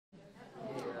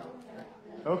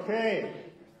Okay,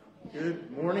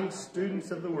 good morning, students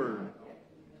of the Word.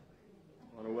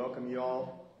 I want to welcome you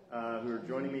all who are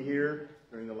joining me here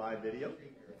during the live video,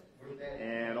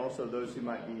 and also those who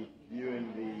might be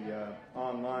viewing the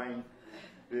online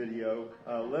video.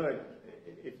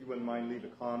 If you wouldn't mind, leave a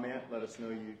comment. Let us know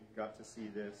you got to see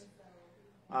this.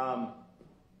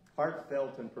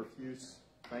 Heartfelt and profuse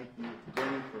thank you to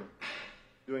Benny for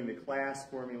doing the class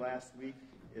for me last week.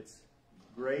 It's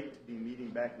great to be meeting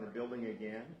back in the building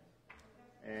again,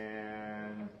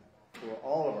 and for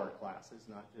all of our classes,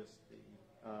 not just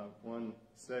the one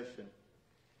session.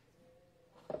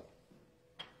 I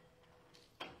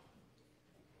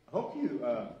hope you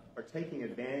are taking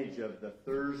advantage of the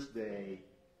Thursday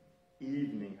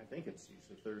evening. I think it's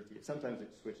usually Thursday. Sometimes it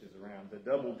switches around. The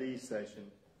Double D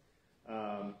session,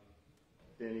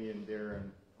 Benny and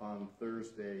Darren on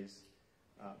Thursdays.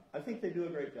 I think they do a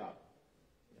great job.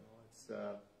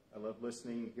 I love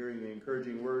listening, hearing the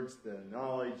encouraging words, the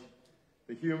knowledge,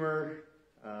 the humor.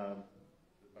 The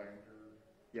banter.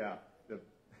 Yeah, the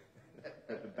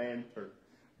banter,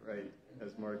 right,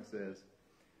 as Mark says.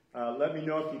 Let me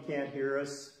know if you can't hear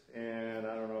us, and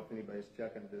I don't know if anybody's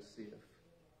checking to see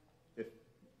if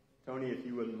Tony, if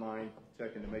you wouldn't mind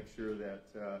checking to make sure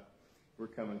that we're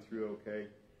coming through okay.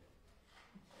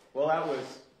 Well, that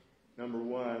was number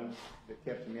one that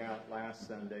kept me out last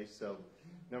Sunday, so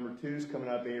number 2 is coming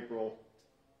up April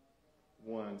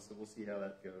 1, so we'll see how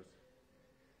that goes.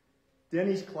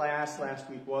 Denny's class last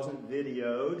week wasn't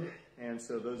videoed, and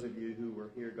so those of you who were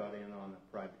here got in on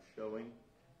a private showing,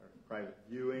 or private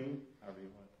viewing, however you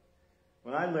want it.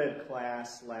 When I led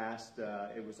class last,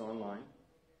 it was online,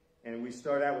 and we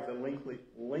start out with a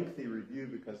lengthy review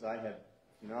because I had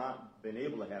not been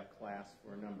able to have class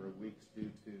for a number of weeks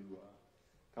due to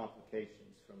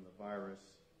complications from the virus.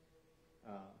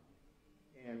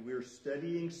 And we're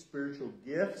studying spiritual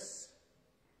gifts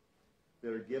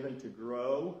that are given to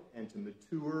grow and to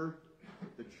mature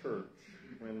the church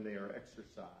when they are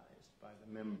exercised by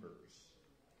the members.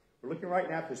 We're looking right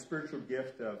now at the spiritual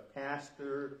gift of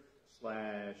pastor /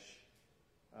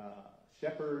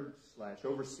 shepherd /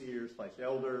 overseer /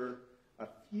 elder. A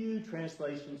few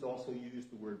translations also use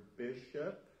the word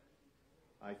bishop.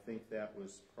 I think that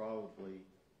was probably,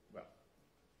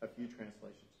 a few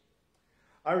translations.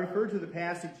 I refer to the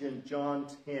passage in John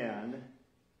 10,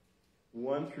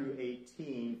 1 through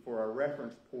 18 for our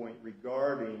reference point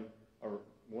regarding, or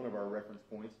one of our reference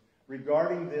points,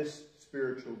 regarding this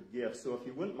spiritual gift. So if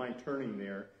you wouldn't mind turning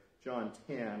there, John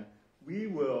 10, we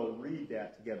will read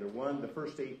that together. The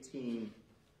first 18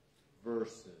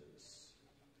 verses.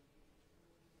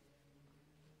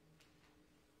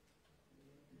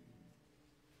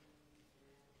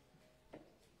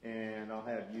 And I'll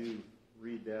have you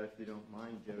read that if you don't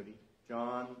mind, Jody.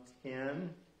 John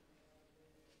 10,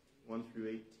 1 through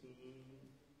 18.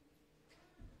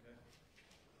 Okay.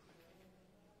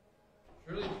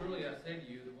 Truly, truly, I say to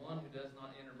you, the one who does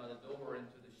not enter by the door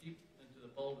into the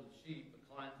fold of the sheep, but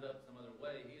climbs up some other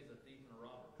way, he is a thief and a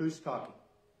robber. Who's talking?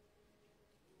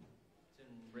 It's in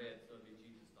red, so it'll be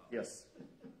Jesus talking. Yes.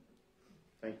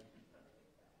 Thank you.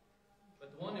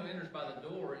 But the one who enters by the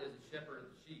door is the shepherd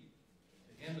of the sheep.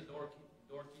 To him the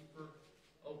doorkeeper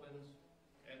opens,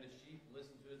 and the sheep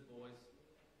listen to his voice.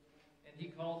 And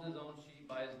he calls his own sheep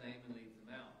by his name and leads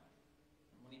them out.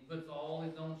 And when he puts all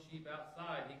his own sheep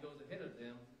outside, he goes ahead of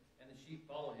them, and the sheep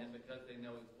follow him because they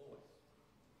know his voice.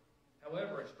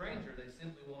 However, a stranger they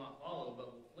simply will not follow,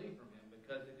 but will flee from him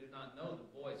because they do not know the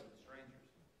voice of the strangers.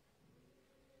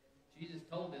 Jesus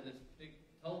told them this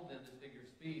figure of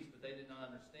speech, but they did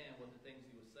not understand what the things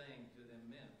he was saying to them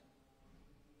meant.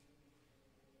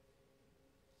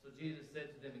 So Jesus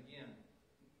said to them again,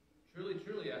 Truly,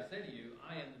 truly, I say to you,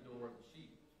 I am the door of the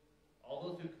sheep. All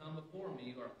those who come before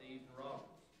me are thieves and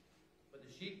robbers. But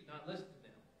the sheep do not listen to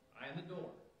them. I am the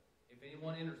door. If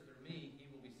anyone enters through me,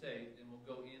 he will be saved and will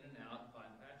go in and out and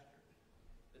find pasture.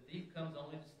 The thief comes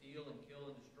only to steal and kill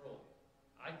and destroy.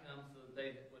 I come so that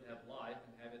they would have life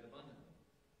and have it abundantly.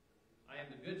 I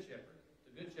am the good shepherd.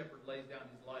 The good shepherd lays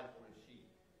down his life for his sheep.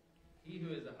 He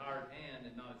who is a hired hand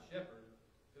and not a shepherd,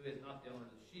 who is not the owner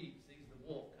of the sheep, sees the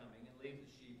wolf coming and leaves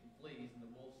the sheep and flees, and the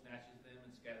wolf snatches them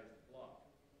and scatters the flock.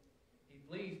 He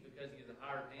flees because he is a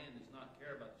hired hand and does not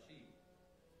care about the sheep.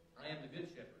 I am the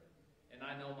good shepherd, and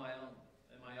I know my own,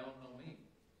 and my own know me.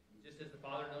 Just as the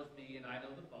Father knows me, and I know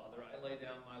the Father, I lay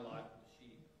down my life for the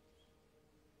sheep.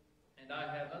 And I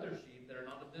have other sheep that are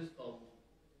not of this fold.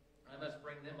 I must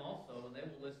bring them also, and they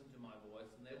will listen to my voice,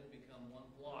 and they will become one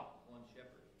flock with one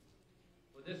shepherd.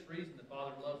 For this reason the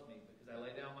Father loves me, because I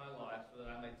lay down my life so that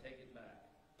I may take it back.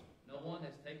 No one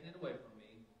has taken it away from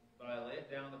me, but I lay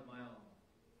it down of my own.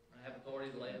 I I have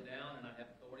authority to lay it down, and I have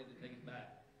authority to take it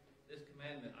back. This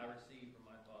commandment I received from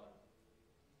my Father.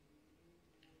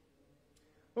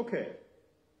 Okay.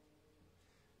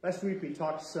 Last week we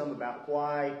talked some about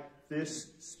why this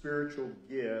spiritual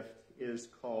gift is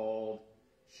called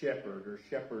shepherd or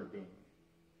shepherding.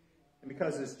 And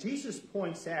because as Jesus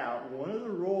points out, one of the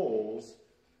roles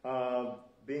of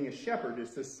being a shepherd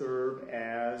is to serve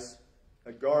as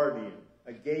a guardian,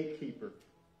 a gatekeeper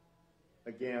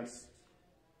against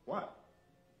what?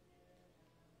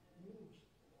 Wolves.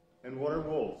 And what are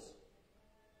wolves?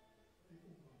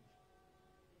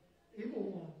 Evil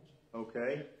ones.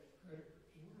 Okay. Predators.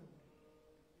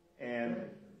 And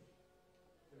Predators.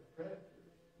 They're predators.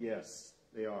 yes,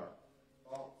 they are.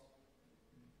 False.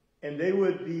 And they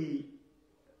would be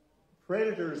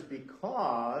predators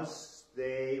because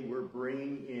they were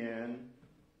bringing in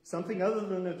something other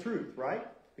than the truth, right?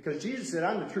 Because Jesus said,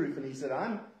 I'm the truth. And he said,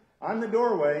 I'm the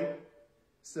doorway.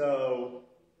 So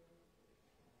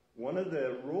one of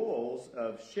the roles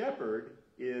of shepherd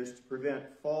is to prevent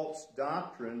false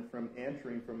doctrine from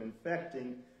entering, from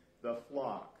infecting the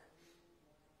flock.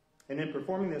 And in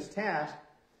performing this task,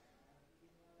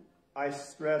 I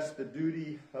stress the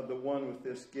duty of the one with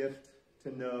this gift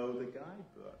to know the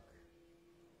guidebook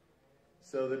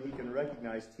so that he can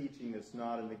recognize teaching that's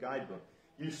not in the guidebook.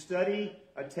 You study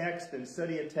a text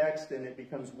and it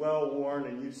becomes well-worn,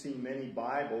 and you've seen many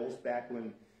Bibles back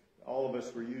when all of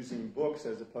us were using books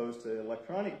as opposed to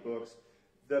electronic books.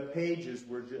 The pages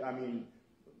were,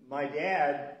 my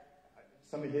dad,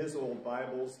 some of his old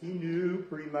Bibles, he knew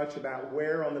pretty much about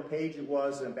where on the page it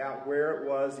was and about where it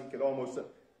was. He could almost,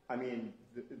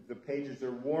 the pages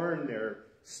are worn, they're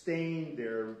stained,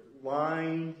 they're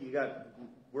lined. You got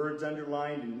words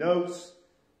underlined and notes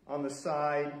on the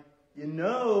side. You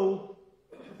know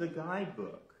the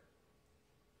guidebook.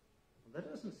 Well,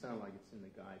 that doesn't sound like it's in the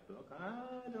guidebook.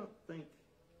 I don't think,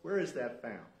 where is that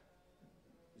found?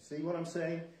 You see what I'm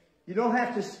saying? You don't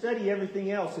have to study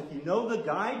everything else. If you know the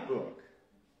guidebook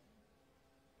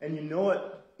and you know it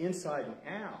inside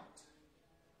and out,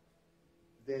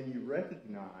 then you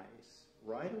recognize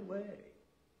right away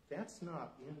that's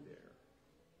not in there.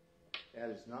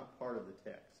 That is not part of the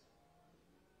text.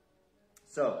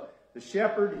 So, the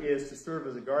shepherd is to serve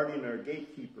as a guardian or a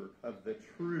gatekeeper of the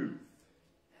truth.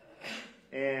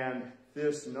 And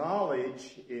this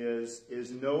knowledge is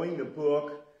knowing the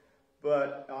book,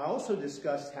 but I also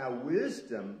discussed how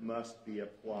wisdom must be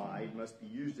applied, must be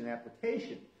used in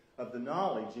application of the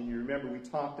knowledge. And you remember we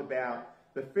talked about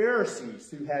the Pharisees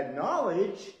who had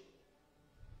knowledge,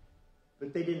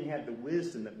 but they didn't have the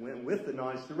wisdom that went with the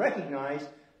knowledge to recognize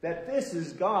that this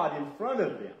is God in front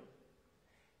of them.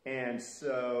 And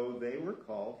so they were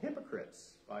called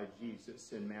hypocrites by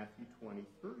Jesus in Matthew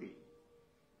 23.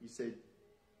 He said,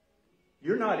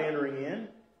 you're not entering in,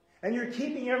 and you're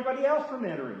keeping everybody else from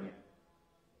entering in.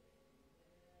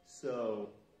 So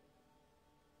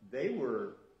they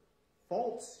were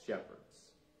false shepherds.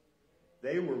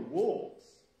 They were wolves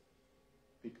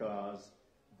because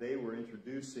they were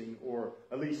introducing, or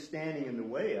at least standing in the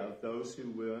way of, those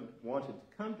who wanted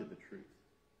to come to the truth.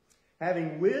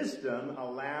 Having wisdom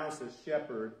allows a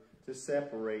shepherd to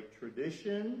separate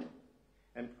tradition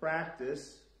and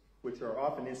practice, which are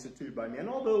often instituted by men,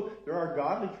 although there are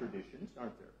godly traditions,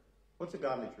 aren't there? What's a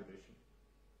godly tradition?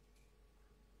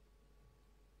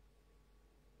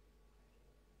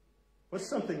 What's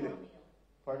something that...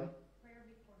 Pardon? Prayer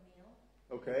before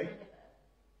meal. Okay. Kind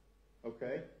of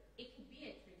Okay. it could be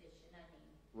a tradition,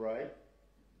 Right.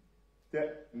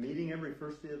 That meeting every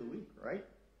first day of the week, right?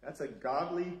 That's a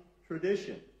godly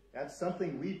tradition. That's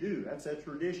something we do. That's a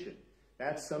tradition.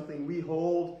 That's something we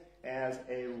hold as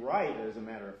a right, as a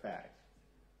matter of fact,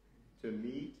 to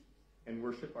meet and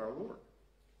worship our Lord.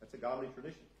 That's a godly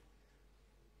tradition.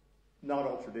 Not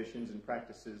all traditions and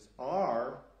practices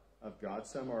are of God.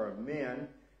 Some are of men.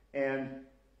 And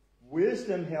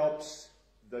wisdom helps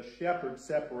the shepherd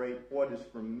separate what is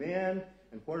from men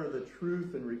and what are the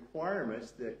truth and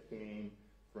requirements that came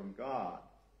from God.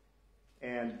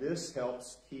 And this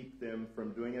helps keep them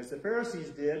from doing as the Pharisees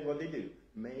did. What they do?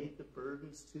 Made the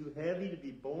burdens too heavy to be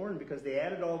borne because they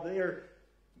added all their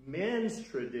men's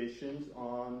traditions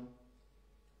on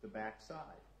the backside.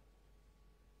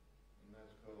 And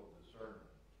that's called discernment.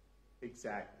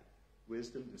 Exactly.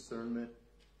 Wisdom, discernment,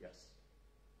 yes.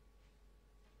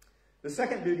 The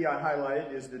second duty I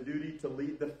highlighted is the duty to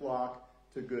lead the flock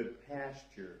to good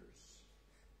pastures.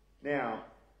 Now,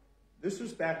 this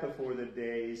was back before the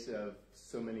days of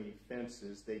so many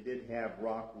fences. They did have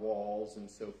rock walls and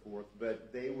so forth,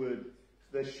 but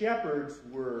the shepherds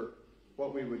were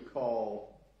what we would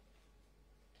call,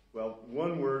 well,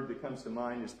 one word that comes to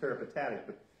mind is peripatetic,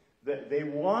 but They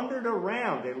wandered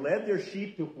around. They led their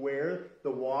sheep to where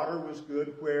the water was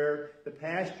good, where the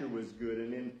pasture was good.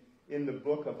 And in the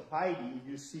book of Heidi,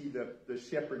 you see the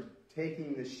shepherd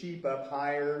taking the sheep up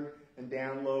higher and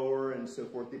down lower and so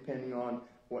forth, depending on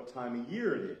what time of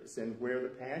year it is and where the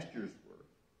pastures were.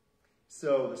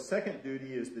 So the second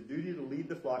duty is the duty to lead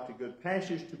the flock to good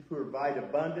pastures, to provide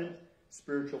abundant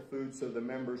spiritual food so the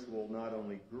members will not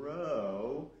only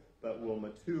grow, but will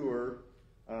mature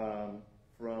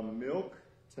from milk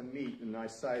to meat. And I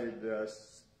cited 1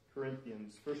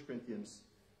 Corinthians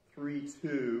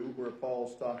 3:2, where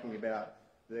Paul's talking about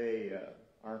they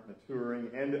aren't maturing.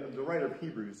 And the writer of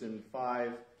Hebrews in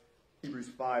Hebrews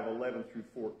 5:11 through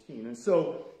 14. And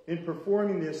so in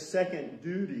performing this second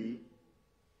duty,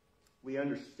 we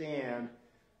understand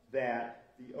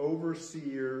that the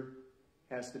overseer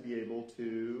has to be able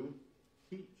to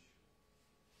teach.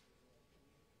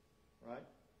 Right?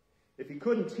 If he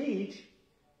couldn't teach,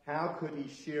 how could he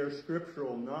share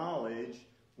scriptural knowledge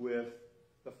with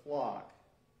the flock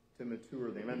to mature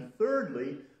them? And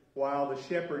thirdly, while the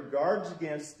shepherd guards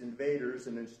against invaders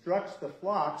and instructs the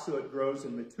flock so it grows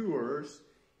and matures,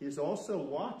 he is also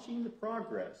watching the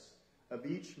progress of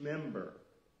each member.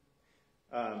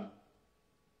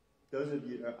 Those of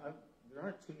you, there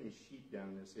aren't too many sheep down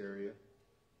in this area.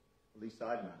 At least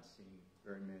I've not seen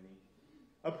very many.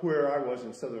 Up where I was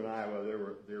in southern Iowa, there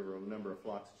were a number of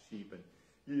flocks of sheep, and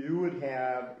you would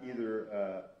have either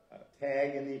a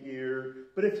tag in the ear,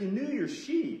 but if you knew your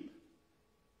sheep,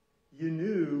 you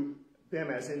knew them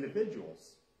as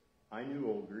individuals. I knew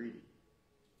Old Greedy.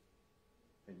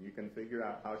 And you can figure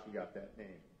out how she got that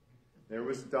name. There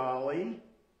was Dolly,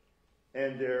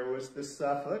 and there was the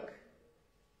Suffolk,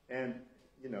 and,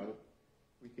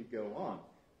 we could go on.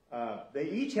 They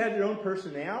each had their own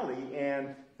personality,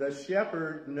 and the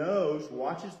shepherd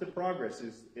watches the progress.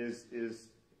 Is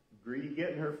Greedy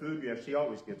getting her food? Yeah, she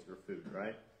always gets her food,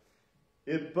 right?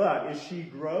 But is she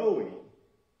growing?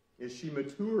 Is she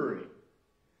maturing?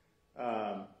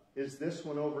 Is this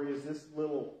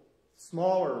little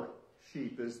smaller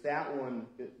sheep, is that one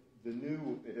the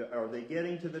new, are they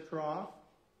getting to the trough?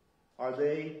 Are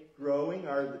they growing?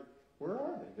 Where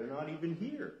are they? They're not even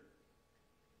here.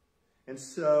 And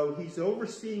so he's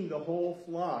overseeing the whole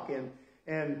flock.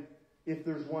 And if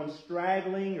there's one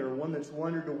straggling or one that's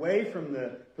wandered away from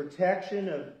the protection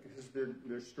of, because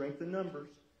there's strength in numbers,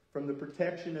 from the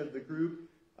protection of the group,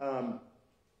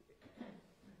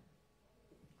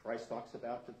 Christ talks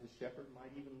about that the shepherd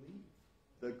might even leave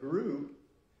the group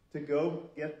to go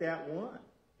get that one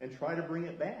and try to bring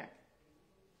it back.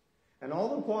 And all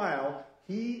the while,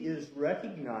 he is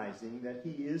recognizing that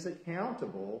he is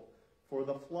accountable for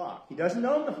the flock. He doesn't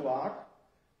own the flock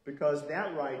because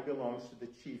that right belongs to the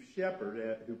chief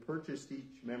shepherd who purchased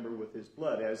each member with his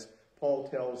blood. As Paul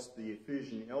tells the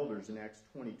Ephesian elders in Acts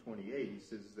 20:28, he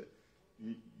says that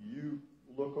you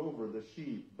look over the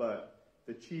sheep, but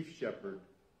the chief shepherd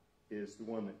is the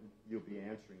one that you'll be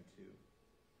answering to.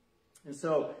 And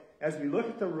so, as we look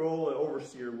at the role of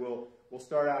overseer, we'll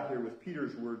start out here with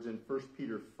Peter's words in 1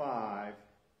 Peter 5,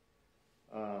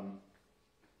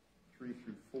 3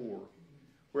 through 4,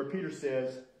 where Peter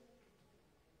says,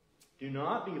 "Do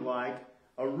not be like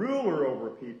a ruler over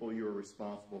people you are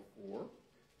responsible for,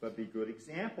 but be good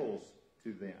examples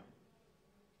to them."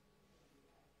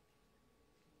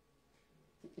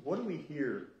 What do we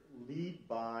hear? Lead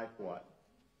by what?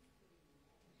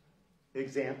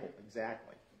 Example,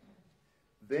 exactly.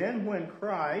 Then when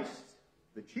Christ,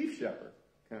 the chief shepherd,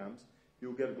 comes,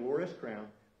 you'll get a glorious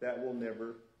crown that will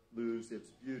never lose its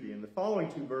beauty. And the following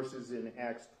two verses in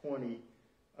Acts 20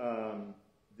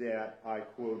 that I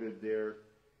quoted there,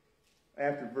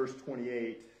 after verse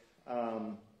 28,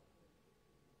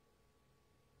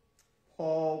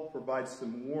 Paul provides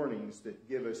some warnings that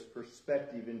give us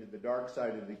perspective into the dark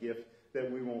side of the gift that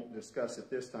we won't discuss at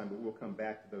this time, but we'll come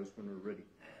back to those when we're ready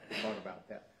to talk about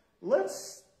that.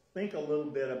 Let's think a little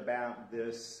bit about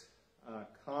this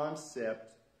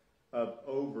concept of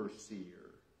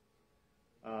overseer.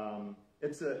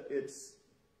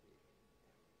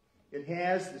 It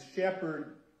has the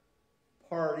shepherd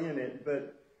part in it,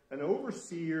 but an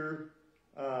overseer,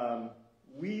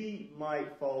 we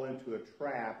might fall into a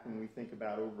trap when we think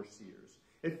about overseers.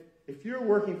 If you're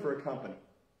working for a company,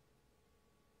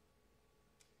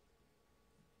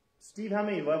 Steve, how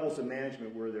many levels of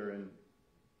management were there in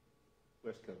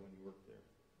Westco when you worked there?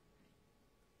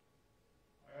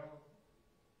 Well,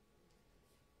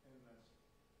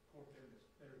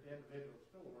 there's individual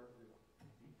stores that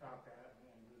you talked at,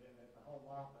 and then at the home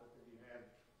office, you had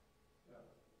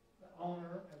the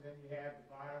owner, and then you had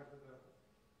the buyers of the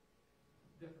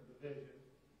different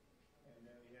divisions, and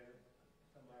then you had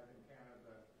somebody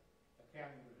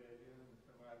accounting division, and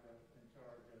somebody in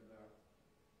charge of the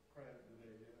credit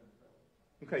division, and so.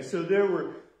 Okay, so there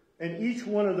were, and each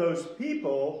one of those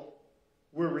people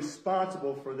were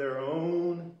responsible for their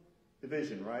own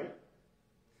division, right?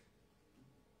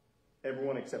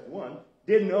 Everyone except one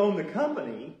didn't own the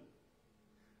company,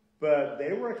 but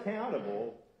they were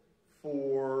accountable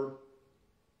for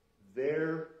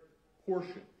their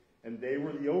portion. And they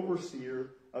were the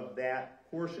overseer of that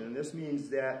portion. And this means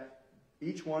that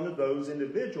each one of those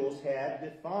individuals had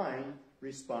defined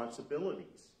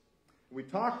responsibilities. We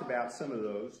talked about some of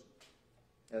those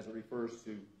as it refers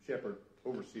to shepherd,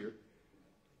 overseer.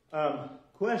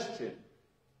 Question.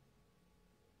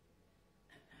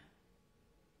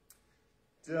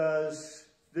 Does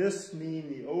this mean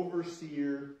the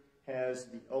overseer has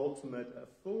the ultimate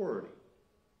authority?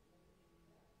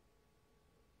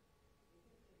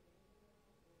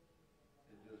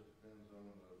 It just depends on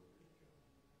the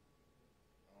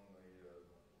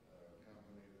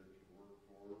company that you work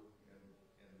for. In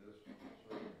this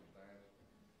circumstance,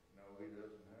 no, he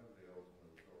doesn't have the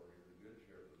ultimate authority. The good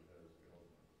shepherd has the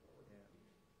ultimate authority.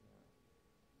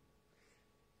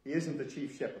 He isn't the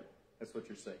chief shepherd. That's what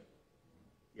you're saying.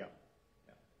 Yeah.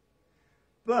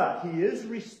 But he is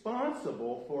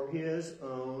responsible for his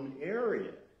own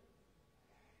area.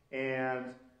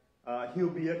 And he'll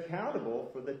be accountable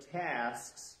for the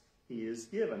tasks he is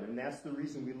given. And that's the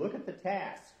reason we look at the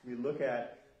tasks. We look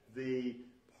at the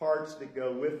parts that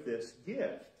go with this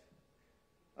gift.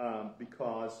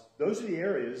 Because those are the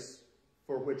areas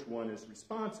for which one is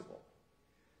responsible.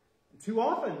 Too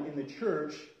often in the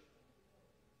church,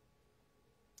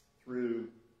 through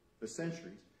the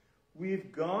centuries,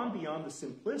 we've gone beyond the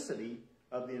simplicity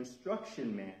of the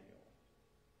instruction manual.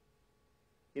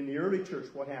 In the early church,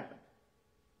 what happened?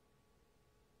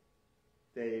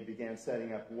 They began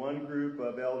setting up one group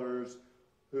of elders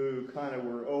who kind of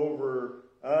were over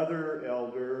other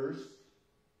elders.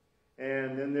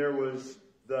 And then there was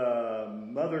the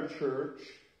mother church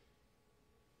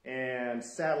and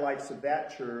satellites of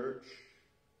that church.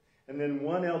 And then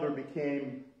one elder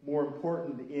became more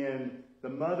important in the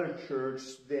mother church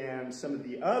than some of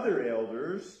the other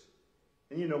elders.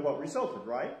 And you know what resulted,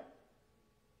 right?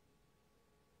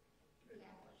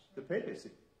 The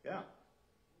papacy, yeah.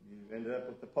 You ended up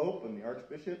with the Pope and the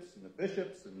archbishops and the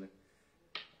bishops and the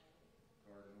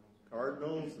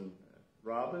cardinals and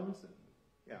rabbins. And,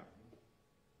 yeah.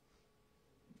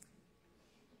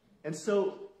 And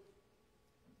so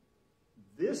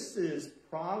this is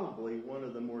probably one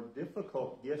of the more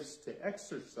difficult gifts to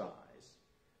exercise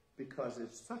because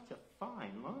it's such a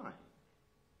fine line.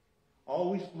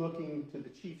 Always looking to the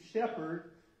chief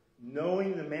shepherd,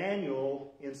 knowing the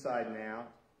manual inside and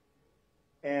out,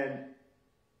 and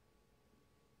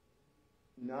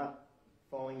not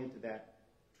falling into that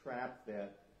trap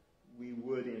that we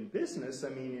would in business. I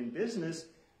mean, in business,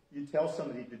 you tell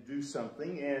somebody to do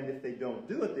something, and if they don't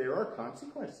do it, there are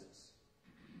consequences.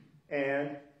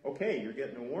 And, okay, you're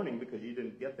getting a warning because you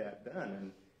didn't get that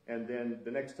done. And then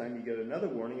the next time you get another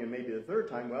warning, and maybe the third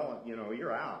time, well, you know,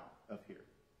 you're out of here.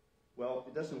 Well,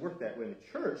 it doesn't work that way in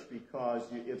the church because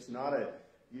it's not a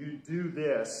you do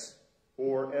this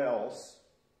or else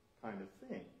kind of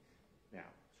thing. Now,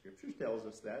 Scripture tells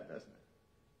us that, doesn't it?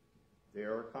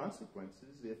 There are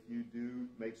consequences if you do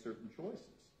make certain choices.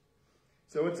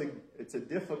 So it's a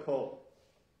difficult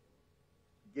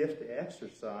gift to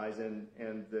exercise, and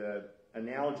the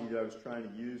analogy that I was trying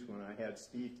to use when I had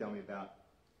Steve tell me about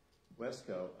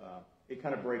Wesco, it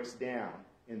kind of breaks down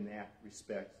in that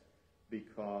respect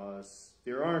because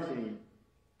there aren't any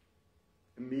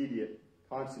immediate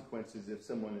consequences if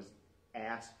someone is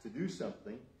asked to do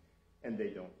something and they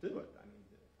don't do it. I mean,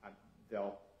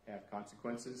 they'll have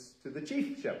consequences to the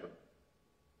chief shepherd.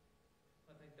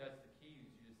 I think that's the key.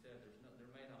 As you just said, there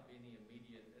may not be any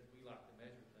immediate, as we like to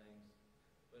measure things,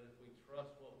 but if we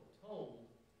trust what we're told,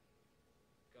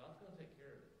 God's going to take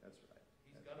care of it. That's right.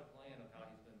 He's got a plan of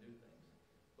how he's going to do things.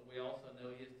 But we also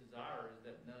know his desire is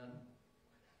that none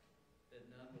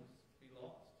would be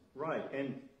lost. Right,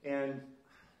 and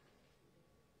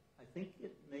I think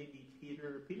it may be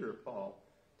Peter or Paul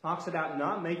talks about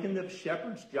not making the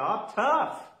shepherd's job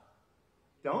tough.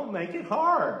 Don't make it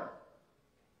hard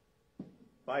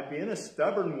by being a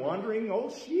stubborn, wandering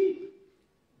old sheep.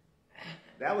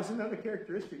 That was another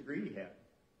characteristic Greedy had.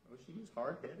 Oh, she was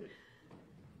hard-headed,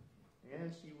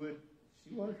 and she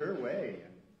wanted her way,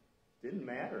 and it didn't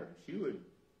matter. She would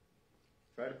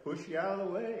try to push you out of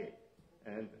the way,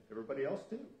 and everybody else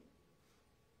too.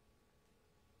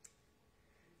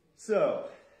 So,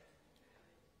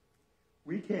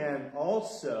 we can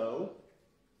also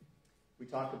We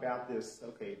talk about this,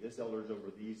 okay, this elder is over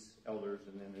these elders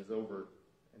and then is over,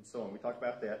 and so on. We talk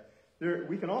about that.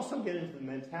 We can also get into the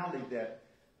mentality that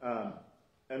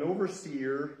an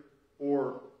overseer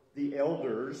or the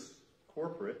elders,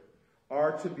 corporate,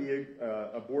 are to be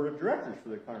a board of directors for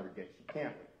the congregation,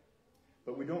 can't we?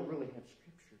 But we don't really have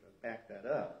scripture to back that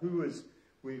up.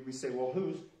 We say, well,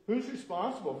 who's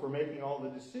responsible for making all the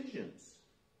decisions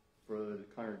for the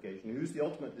congregation? Who's the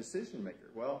ultimate decision maker?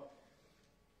 Well,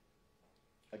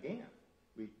 again,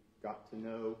 we got to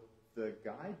know the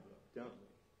guidebook, don't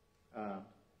we?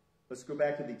 Let's go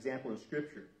back to the example in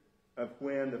Scripture of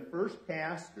when the first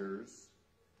pastors,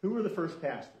 who were the first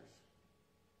pastors?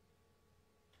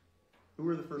 Who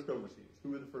were the first overseers?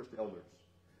 Who were the first elders?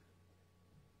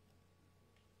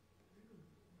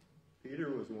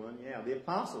 Peter was one, yeah. The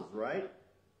apostles, right?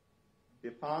 The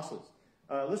apostles.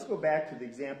 Let's go back to the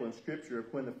example in Scripture of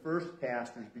when the first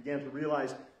pastors began to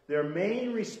realize their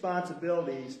main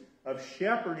responsibilities of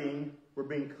shepherding were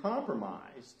being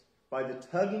compromised by the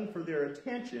tugging for their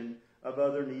attention of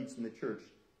other needs in the church.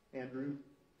 Andrew,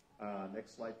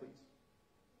 next slide, please.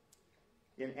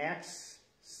 In Acts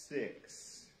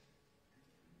 6,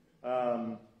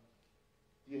 do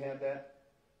you have that?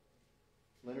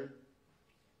 Leonard,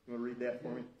 you want to read that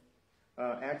for me?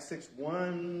 Acts 6,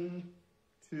 1,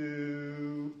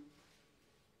 2,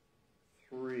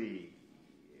 3.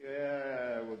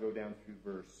 Yeah, we'll go down through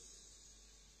verse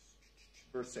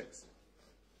 6.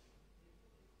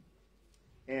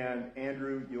 And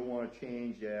Andrew, you'll want to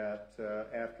change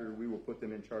after we will put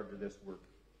them in charge of this work.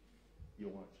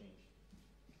 You'll want to change.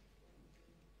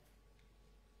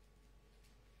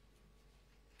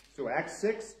 So Acts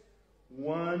 6,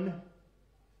 1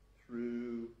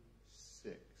 through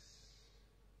 6.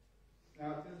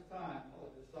 Now at this time,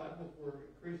 while the disciples were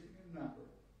increasing in number,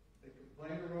 a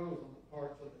complaint arose on the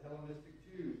parts of the Hellenistic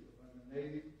Jews among the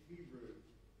native Hebrews,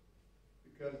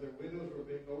 because their widows were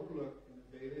being overlooked in the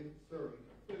daily serving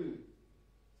of food.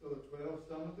 So the 12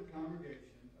 summoned the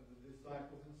congregation of the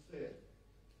disciples and said,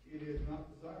 "It is not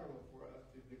desirable for us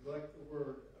to neglect the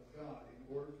word of God in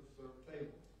order to serve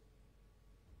tables.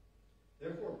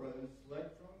 Therefore, brethren,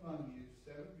 select from among you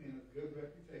 7 men of good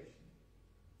reputation,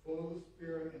 full of the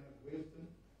Spirit and of wisdom,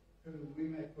 whom we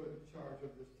may put in charge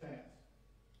of this task.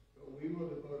 But we will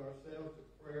devote ourselves to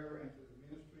prayer and to the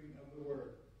ministering of the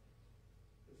word."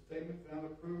 The statement found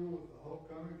approval with the whole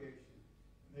congregation,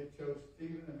 and they chose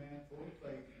Stephen, a man full of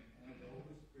faith and of the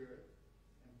Holy Spirit,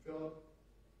 and Philip,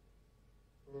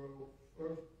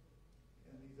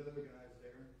 and these other guys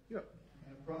there, Yep.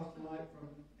 and a proselyte from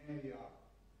Antioch.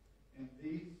 And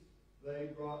these they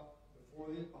brought before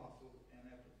the apostles, and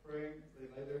after praying, they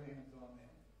laid their hands on them.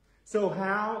 So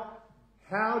how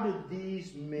did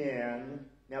these men,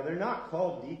 now they're not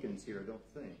called deacons here, I don't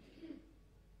think.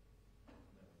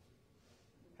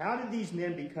 How did these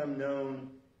men become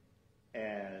known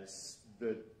as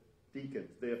the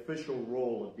deacons, the official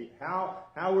role of deacons?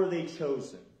 How were they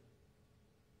chosen?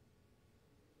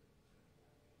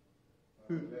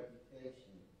 Who?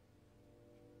 Reputation.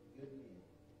 Good men.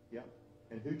 Yeah.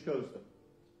 And who chose them?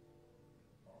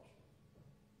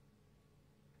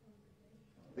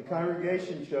 The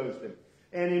congregation chose them.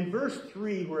 And in verse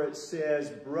 3 where it says,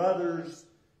 brothers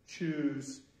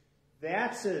choose,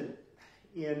 in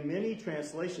many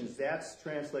translations, that's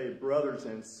translated brothers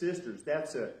and sisters.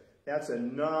 That's a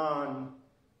non-gender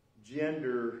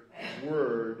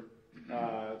word,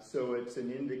 so it's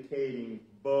an indicating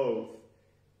both.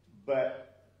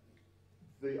 But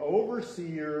the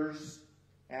overseers,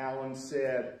 Alan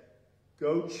said,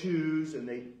 go choose, and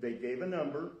they gave a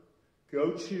number,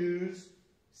 go choose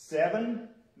 7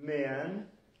 men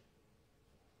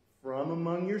from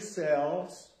among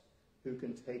yourselves who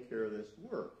can take care of this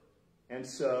work. And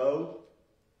so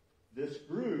this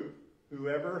group,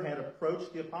 whoever had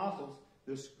approached the apostles,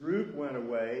 this group went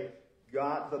away,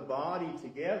 got the body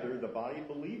together, the body of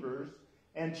believers,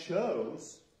 and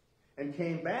chose, and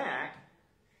came back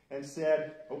and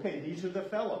said, okay, these are the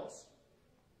fellows.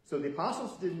 So the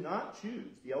apostles did not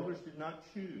choose. The elders did not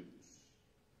choose.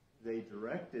 They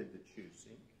directed the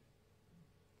choosing.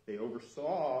 They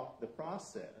oversaw the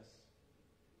process.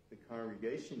 The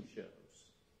congregation chose.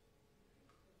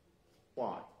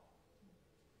 Why?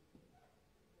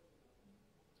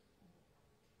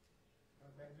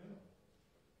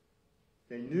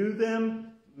 They knew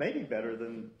them maybe better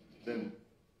than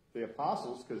the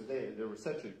apostles, because there was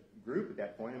such a group at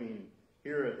that point. I mean,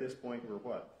 here at this point we're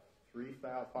what?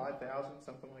 3,000, 5,000,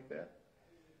 something like that.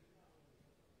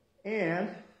 And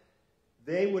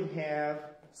they would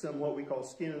have some what we call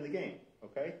skin in the game.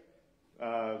 Okay,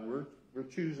 we're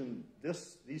choosing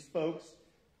these folks,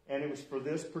 and it was for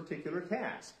this particular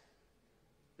task.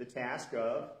 the task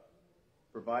of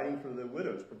providing for the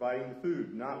widows, providing the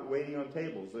food, not waiting on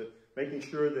tables, making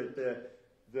sure that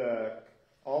the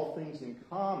all things in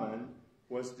common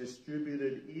was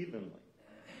distributed evenly.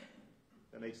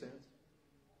 That make sense?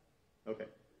 Okay.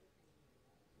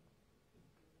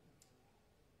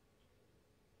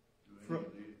 Do any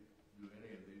of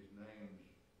these names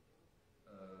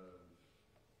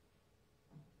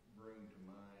bring to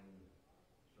mind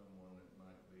someone that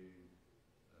might be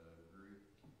Greek?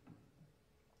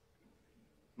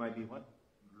 Might be what?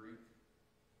 Greek.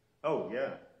 Oh,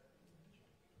 yeah.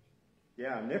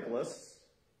 Yeah, Nicholas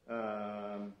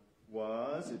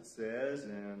was, it says,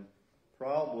 and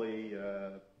probably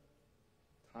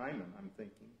Timon, I'm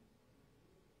thinking.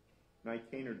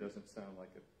 Nicanor doesn't sound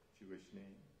like a Jewish name.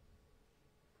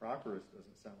 Prochorus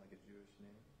doesn't sound like a Jewish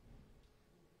name.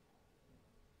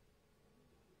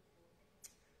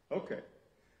 Okay.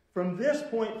 From this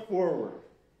point forward,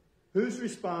 whose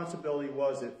responsibility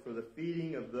was it for the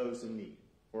feeding of those in need,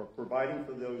 or providing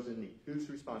for those in need? Whose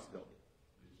responsibility?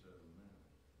 These 7 men.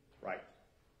 Right.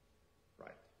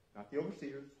 Right. Not the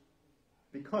overseers.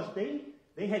 Because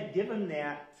they had given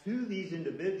that to these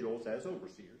individuals as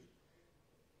overseers.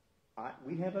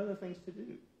 We have other things to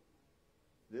do.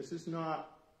 This is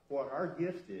not what our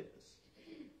gift is.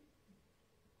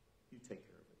 You take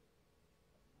care of it.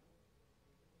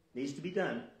 Needs to be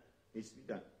done. Needs to be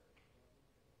done.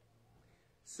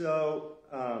 So,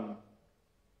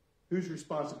 whose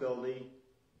responsibility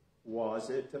was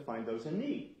it to find those in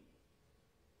need?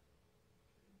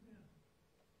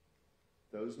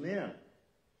 Those men.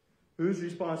 Whose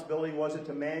responsibility was it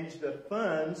to manage the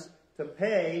funds to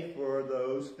pay for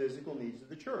those physical needs of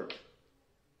the church?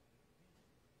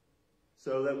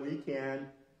 So that we can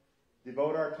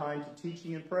devote our time to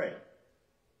teaching and praying.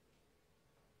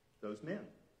 Those men.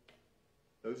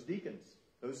 Those deacons.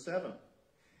 Those 7.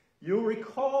 You'll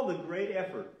recall the great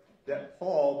effort that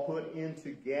Paul put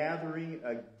into gathering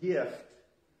a gift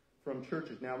from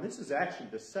churches. Now, this is actually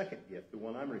the second gift, the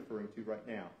one I'm referring to right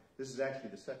now. This is actually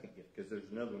the second gift, because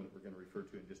there's another one that we're going to refer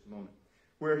to in just a moment.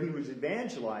 Where he was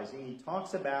evangelizing, he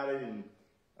talks about it in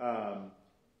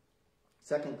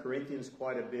 2 Corinthians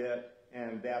quite a bit,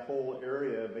 and that whole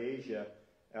area of Asia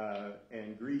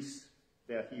and Greece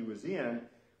that he was in,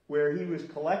 where he was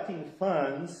collecting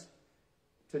funds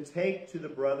to take to the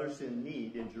brothers in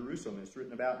need in Jerusalem. It's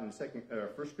written about in 1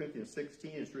 Corinthians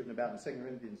 16. It's written about in 2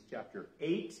 Corinthians chapter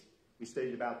 8. We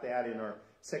studied about that in our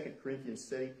 2 Corinthians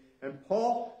study. And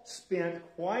Paul spent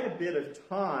quite a bit of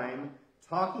time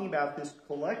talking about this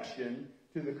collection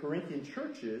to the Corinthian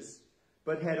churches,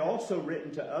 but had also written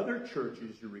to other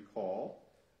churches, you recall.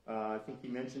 I think he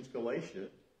mentions Galatia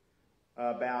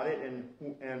about it.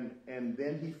 And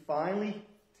then he finally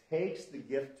takes the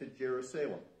gift to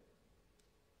Jerusalem.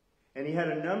 And he had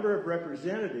a number of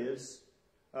representatives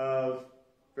of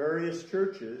various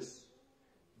churches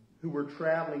who were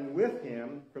traveling with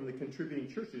him from the contributing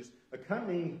churches,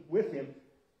 accompanying with him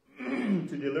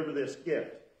to deliver this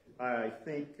gift. I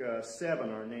think 7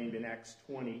 are named in Acts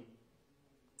 20,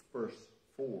 verse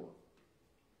 4.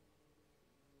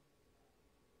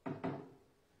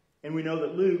 And we know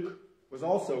that Luke was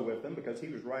also with them because he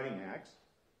was writing Acts.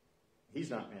 He's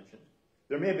not mentioned.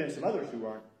 There may have been some others who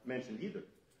aren't mentioned either.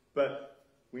 But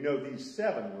we know these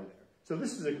 7 were there. So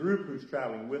this is a group who's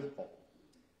traveling with Paul.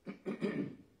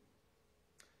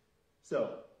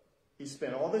 So he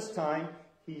spent all this time.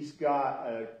 He's got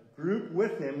a group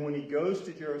with him when he goes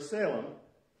to Jerusalem.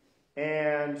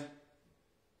 And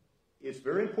it's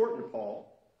very important to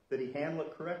Paul that he handle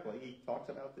it correctly. He talks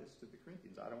about this to the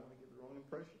Corinthians. I don't want to give the wrong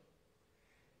impression.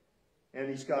 And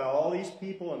he's got all these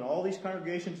people and all these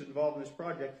congregations involved in this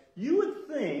project. You would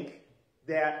think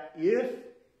that if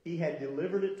he had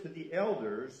delivered it to the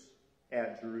elders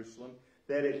at Jerusalem,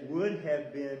 that it would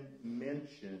have been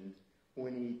mentioned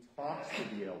when he talks to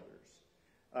the elders,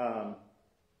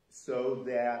 so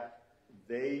that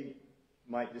they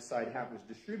might decide how it was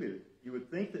distributed. You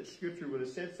would think that Scripture would have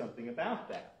said something about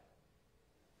that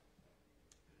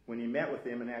when he met with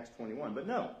them in Acts 21, but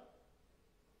no.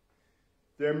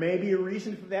 There may be a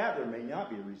reason for that. There may not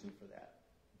be a reason for that.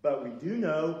 But we do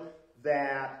know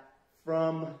that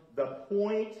from the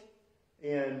point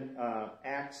in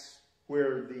Acts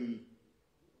where the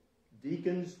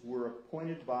deacons were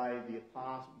appointed by the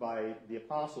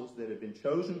apostles that had been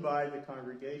chosen by the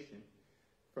congregation,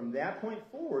 from that point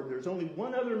forward, there's only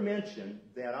one other mention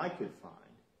that I could find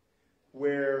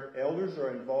where elders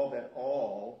are involved at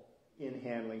all in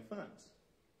handling funds.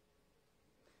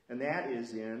 And that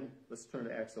is in, let's turn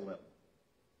to Acts 11.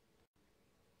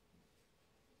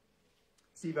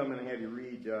 Steve, I'm going to have you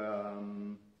read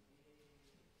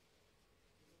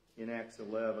in Acts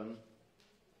 11.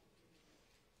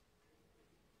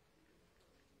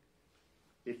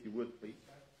 If you would, please.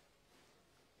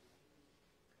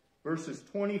 Verses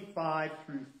 25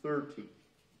 through 30.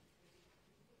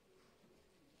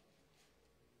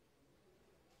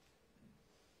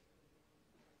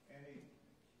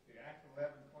 The Acts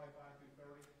 11, 25 through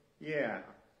 30? Yeah.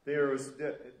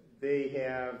 They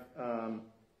have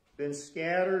been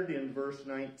scattered in verse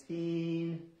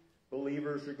 19.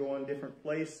 Believers are going different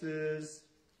places.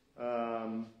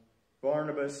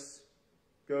 Barnabas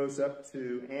goes up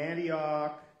to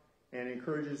Antioch and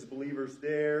encourages believers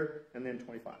there. And then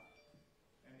 25.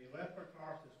 And he left for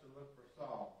Tarsus to look for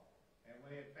Saul. And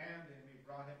when he had found him, he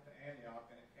brought him to Antioch.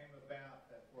 And it came about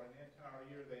that for an entire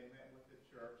year they met with the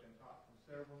church and taught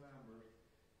considerable numbers.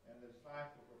 And the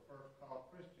disciples were first called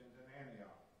Christians in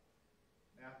Antioch.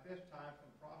 Now at this time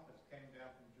some prophets came down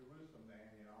from Jerusalem to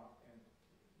Antioch, and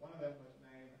one of them was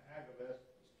named Agabus,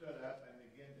 stood up and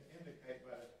began to indicate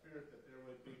by the Spirit that there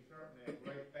would be certainly a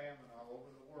great famine all over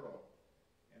the world.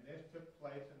 And this took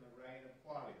place in the reign of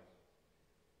Claudius.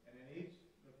 And in each,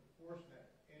 the proportion that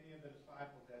any of the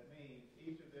disciples had means,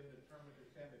 each of them determined to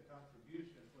send a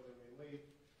contribution for the relief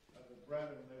of the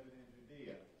brethren living in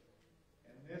Judea.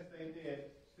 And this they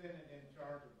did, sending in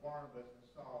charge of Barnabas and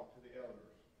Saul to the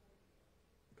elders.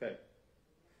 Okay.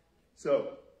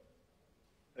 So,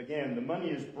 again, the money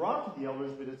is brought to the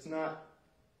elders, but it's not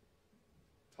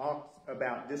talked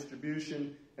about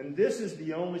distribution. And this is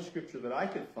the only scripture that I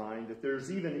could find that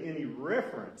there's even any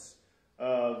reference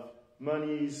of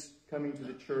monies coming to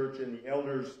the church and the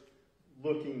elders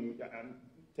looking,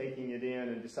 taking it in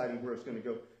and deciding where it's going to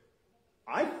go.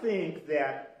 I think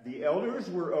that the elders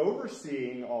were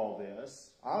overseeing all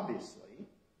this, obviously,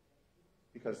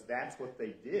 because that's what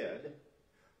they did.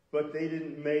 But they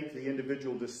didn't make the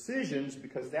individual decisions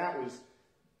because that was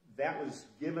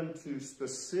given to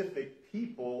specific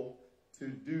people to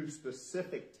do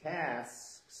specific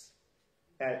tasks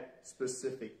at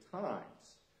specific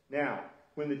times. Now,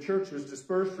 when the church was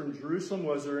dispersed from Jerusalem,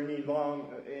 was there any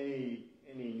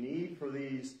need for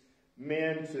these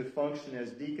men to function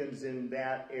as deacons in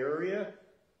that area?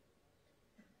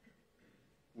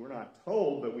 We're not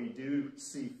told, but we do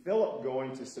see Philip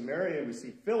going to Samaria, and we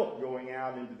see Philip going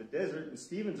out into the desert, and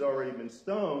Stephen's already been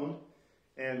stoned,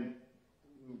 and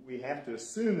we have to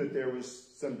assume that there was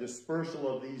some dispersal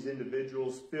of these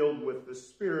individuals filled with the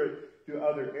Spirit to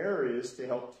other areas to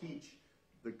help teach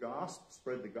the gospel,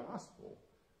 spread the gospel.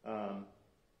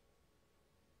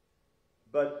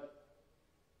 But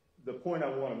the point I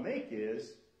want to make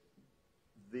is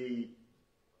the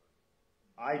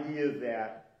idea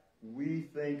that we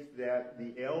think that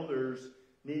the elders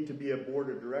need to be a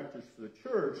board of directors for the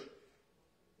church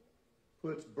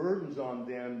puts burdens on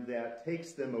them that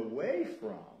takes them away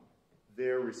from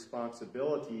their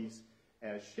responsibilities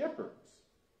as shepherds.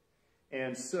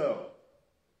 And so,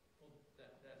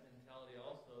 that mentality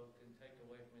also can take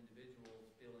away from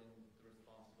individuals feeling the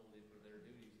responsibility for their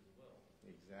duties as well.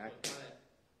 exactly. So kind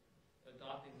of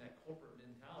adopting that corporate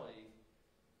mentality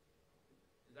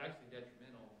is actually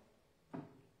detrimental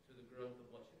to the growth of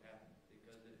what should happen,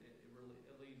 because it really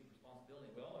leaves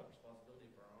responsibility. We all have responsibility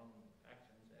for our own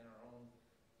actions and our own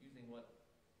using what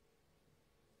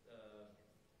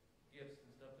gifts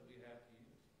and stuff that we have to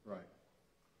use. Right.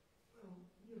 Well,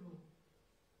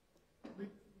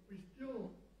 we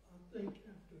still, I think,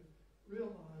 have to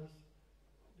realize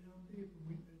down deep,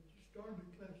 and at the start of the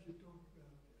class you talked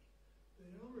about this, the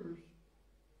elders,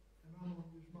 and I'm going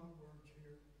to use my words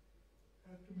here,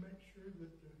 have to make sure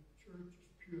that the church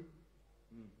is pure.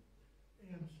 Mm.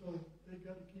 And so they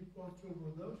got to keep watch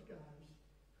over those guys.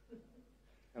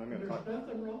 And I'm going to There's talk.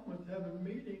 nothing wrong with having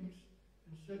meetings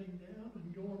and sitting down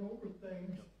and going over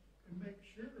things and make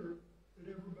sure that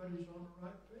everybody's on the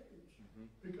right page. Mhm.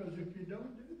 Because if you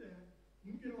don't do that,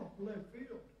 you can get off the left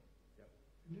field. Yep.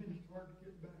 And then it's hard to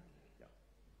get back.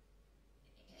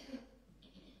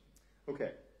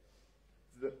 Okay.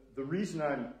 The reason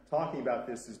I'm talking about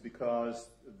this is because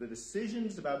the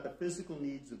decisions about the physical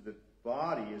needs of the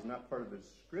body is not part of the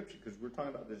description, because we're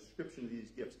talking about the description of these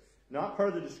gifts, not part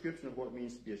of the description of what it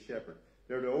means to be a shepherd.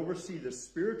 They're to oversee the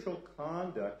spiritual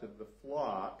conduct of the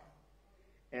flock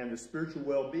and the spiritual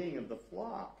well-being of the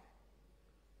flock.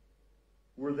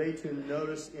 Were they to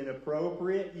notice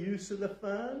inappropriate use of the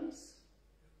funds?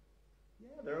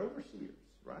 Yeah, they're overseers,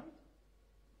 right?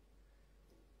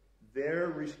 They're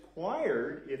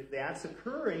required, if that's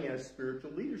occurring as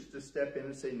spiritual leaders, to step in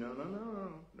and say, no,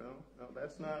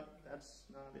 that's not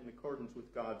in accordance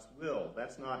with God's will.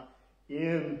 That's not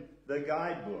in the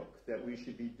guidebook that we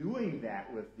should be doing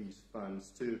that with these funds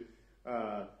to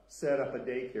set up a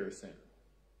daycare center.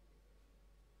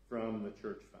 from the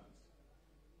church funds,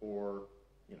 or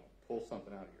pull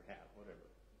something out of your hat, whatever.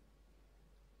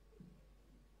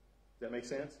 Does that make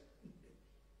sense?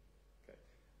 Okay.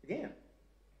 Again,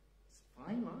 it's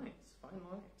fine lines.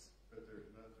 But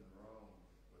there's nothing wrong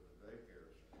with the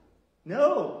daycare center.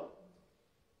 No.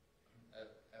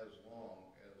 As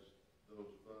long as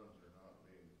those funds are not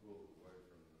being pulled away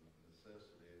from the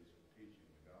necessities of teaching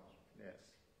the gospel. Yes.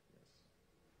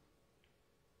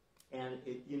 And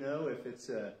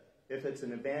if it's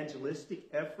an evangelistic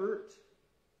effort,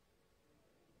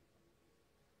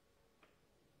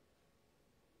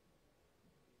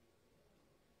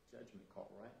 judgment call,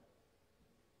 right?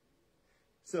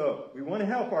 So we want to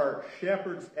help our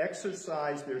shepherds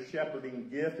exercise their shepherding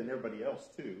gift, and everybody else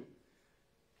too.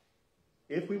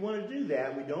 If we want to do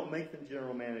that, we don't make them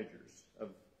general managers of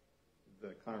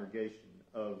the congregation,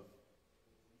 of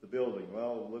the building.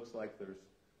 Well, it looks like there's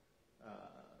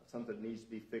something needs to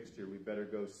be fixed here. We better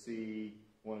go see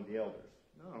one of the elders.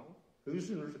 No.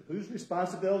 Whose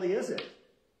responsibility is it?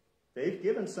 They've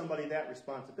given somebody that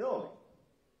responsibility,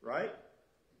 right?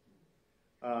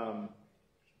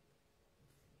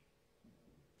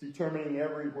 Determining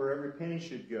where every penny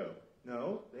should go.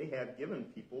 No, they have given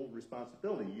people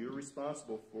responsibility. You're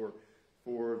responsible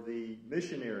for the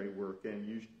missionary work, and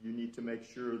you need to make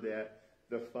sure that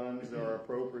the funds are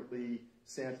appropriately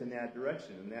sent in that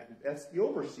direction. And that's the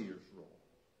overseer's role.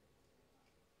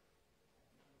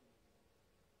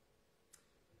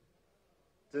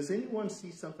 Does anyone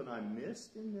see something I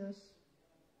missed in this?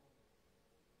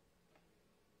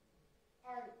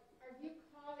 Are you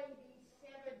calling these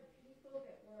 7 people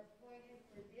that were appointed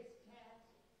for this task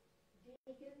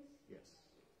deacons? Yes.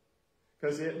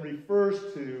 Because it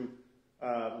refers to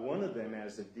one of them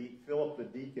as Philip the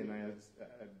deacon, as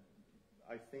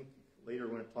I think later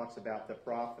when it talks about the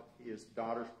prophet, his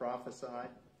daughters prophesied.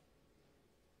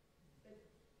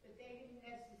 But they didn't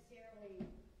necessarily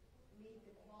meet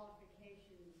the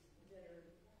qualifications that are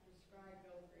described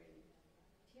over in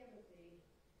Timothy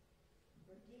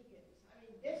for deacons. I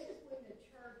mean, this is when the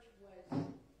church was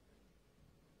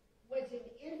an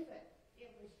infant.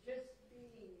 It was just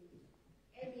being,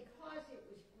 and because it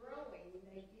was growing,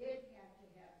 they did have to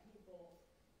have people,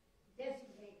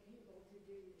 designate people to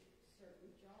do certain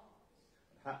jobs.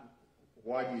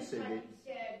 Why do you say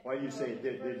it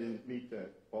didn't meet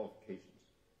the qualifications?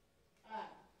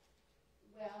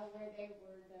 Well, where they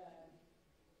were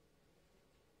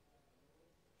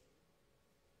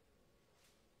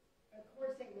of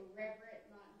course they were reverent,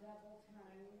 not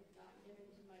double-tongued, not given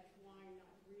too much wine,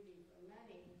 not greedy for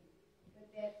money, but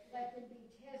that let them be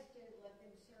tested, let them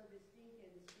serve as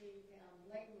deacons, being found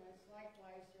blameless.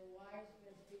 Likewise, their wives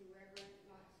must be reverent,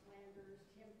 not slanderers,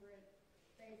 temperate,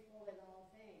 faithful in all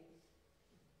things.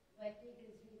 Let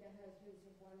deacons be the husbands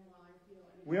of one wife.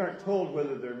 We aren't told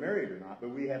whether they're married or not, but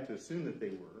we have to assume that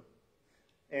they were.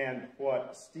 And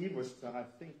what Steve I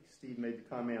think Steve made the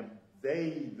comment,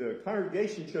 the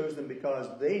congregation chose them because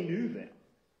they knew them.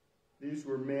 These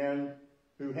were men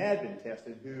who had been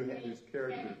tested, whose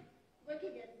character.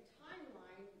 Looking at the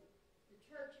timeline, the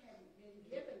church hadn't been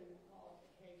given the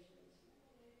qualifications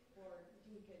for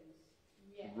deacons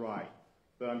yet. Right.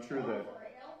 But I'm sure that. Or for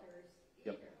elders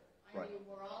Yep. either. Right. I mean,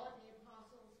 were all of the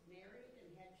apostles married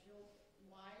and had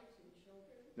wives and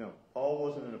children? No, Paul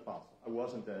wasn't an apostle. I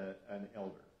wasn't an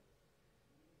elder.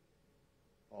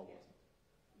 Paul wasn't.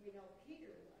 We know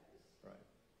Peter was. Right.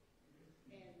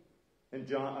 And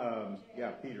John,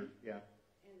 Peter, yeah.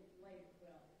 And later,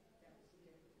 well, that was a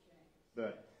different James.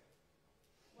 But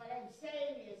What I'm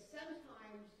saying is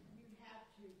sometimes you have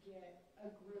to get a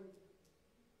group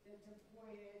that's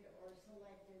appointed or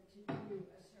selected to do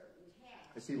a certain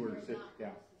task. I see where you're They're saying. not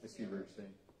Yeah, I see where you're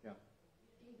necessarily saying. Yeah.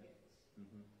 deacons.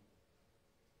 Mm-hmm.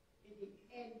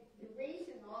 And the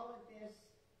reason all of this,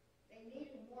 they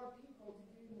needed more people to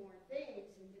do more things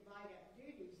and divide up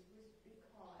duties was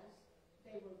because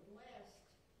they were blessed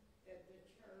that the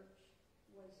church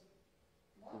was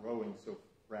Growing so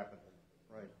rapidly.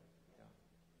 Right. Yeah.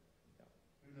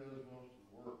 Who does most of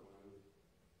the work with?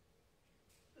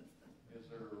 Is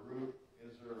there a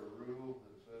rule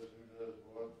that says who does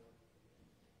what?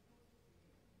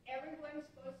 Everyone's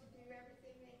supposed to do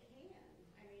everything they can.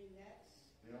 I mean, that's.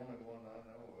 The only one I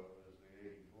know of is the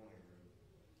 80-20 rule.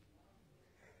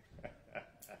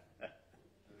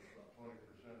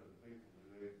 20% of the people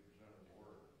do 80% of the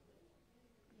work.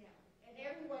 Yeah, and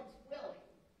everyone's willing.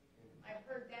 I've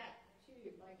heard that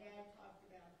too. My dad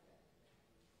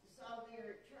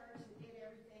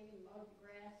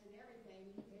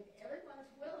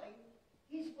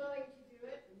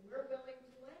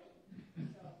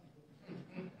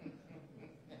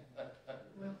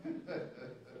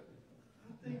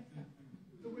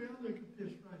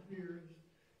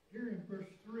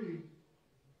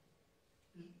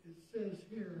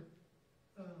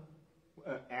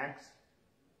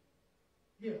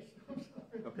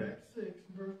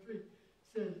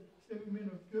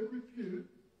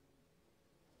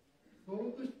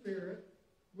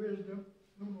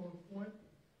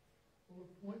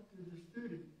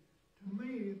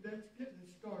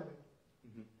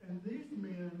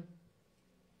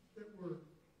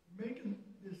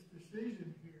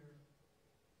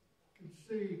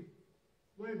see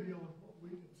way beyond what we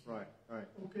can see. Right, right.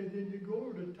 Okay, then you go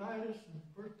over to Titus and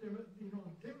First Timothy,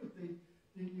 and Timothy,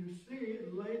 then you see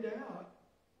it laid out,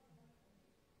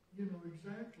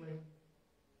 exactly,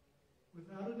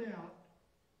 without a doubt,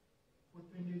 what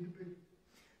they need to be.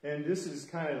 And this is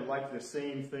kind of like the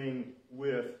same thing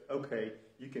with, okay,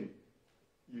 you can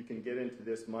get into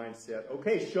this mindset.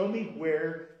 Okay, show me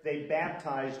where they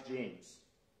baptized James.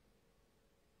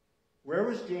 Where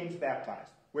was James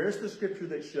baptized? Where's the scripture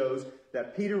that shows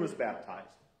that Peter was baptized?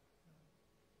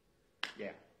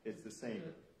 Yeah, it's the same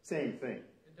thing.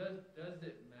 Does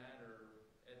it matter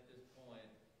at this point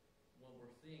what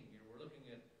we're seeing here? We're looking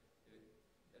at,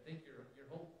 I think your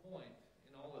whole point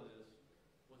in all of this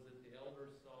was that the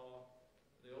elders saw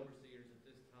the overseers at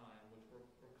this time, which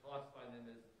we're classifying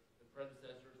them as the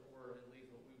predecessors, or at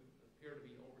least what we appear to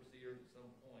be overseers at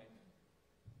some point.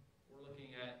 We're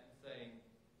looking at and saying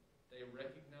they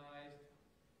recognized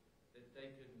that they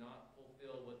could not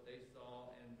fulfill what they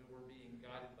saw and were being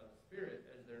guided by the Spirit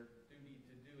as their duty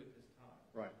to do at this time.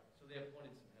 Right. So they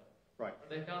appointed some help. Right. Or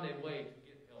they found a way to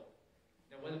get help.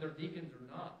 Now, whether they're deacons or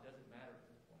not doesn't matter at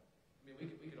this point. I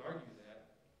mean, we could argue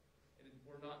that, and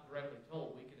we're not directly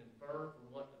told. We can infer from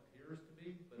what appears to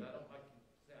be, but I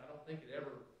don't think it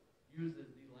ever uses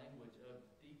the language of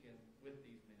deacon with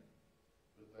these men.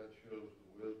 But that shows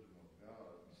the wisdom of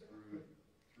God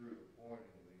through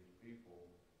appointing these people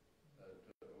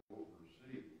to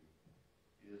oversee,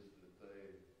 is that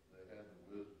they had the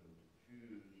wisdom to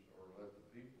choose, or let the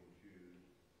people choose,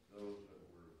 those that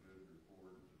were good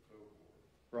reporters and so forth.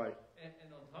 Right. And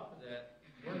on top of that,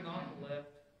 we're not left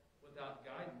without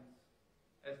guidance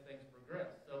as things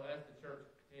progress. So as the church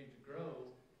continues to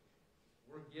grow,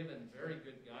 we're given very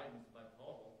good guidance by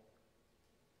Paul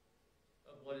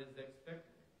of what is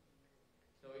expected.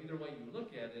 So either way you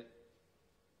look at it,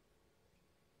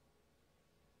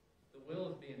 the will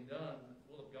is being done,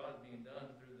 the will of God is being done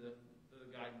through the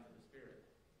guidance of the Spirit.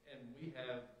 And we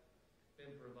have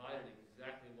been provided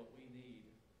exactly what we need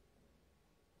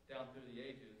down through the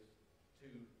ages to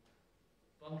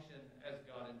function as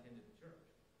God intended the church.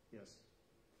 Yes.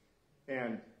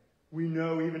 And we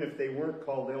know even if they weren't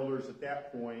called elders at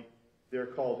that point, they're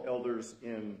called elders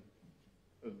in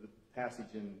the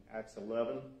passage in Acts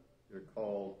 11. They're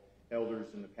called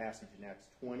elders in the passage in Acts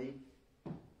 20.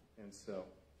 And so,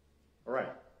 all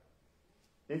right.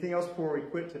 Anything else before we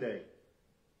quit today?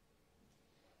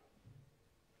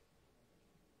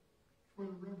 Where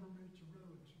the rubber meets the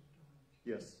road sometimes.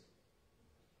 Yes.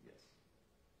 Yes.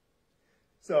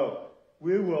 So,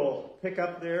 we will pick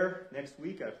up there next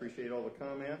week. I appreciate all the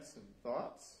comments and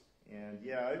thoughts. And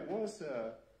yeah, it was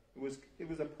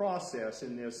a process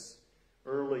in this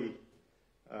early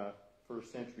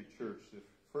first century church, the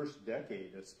first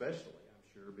decade especially,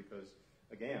 I'm sure, because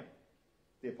again,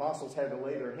 the apostles had to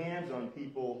lay their hands on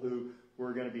people who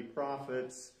were going to be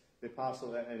prophets, the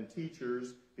apostle and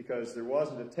teachers, because there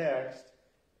wasn't a text,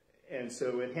 and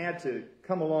so it had to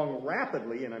come along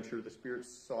rapidly, and I'm sure the Spirit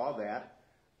saw that.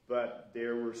 But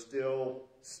there were still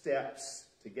steps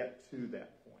to get to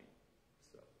that point.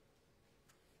 So,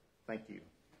 thank you.